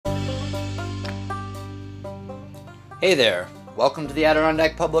Hey there, welcome to the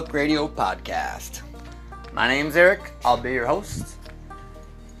Adirondack Public Radio Podcast. My name's Eric, I'll be your host.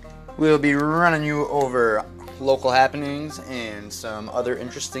 We'll be running you over local happenings and some other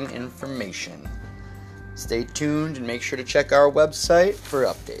interesting information. Stay tuned and make sure to check our website for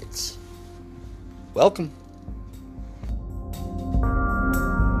updates. Welcome.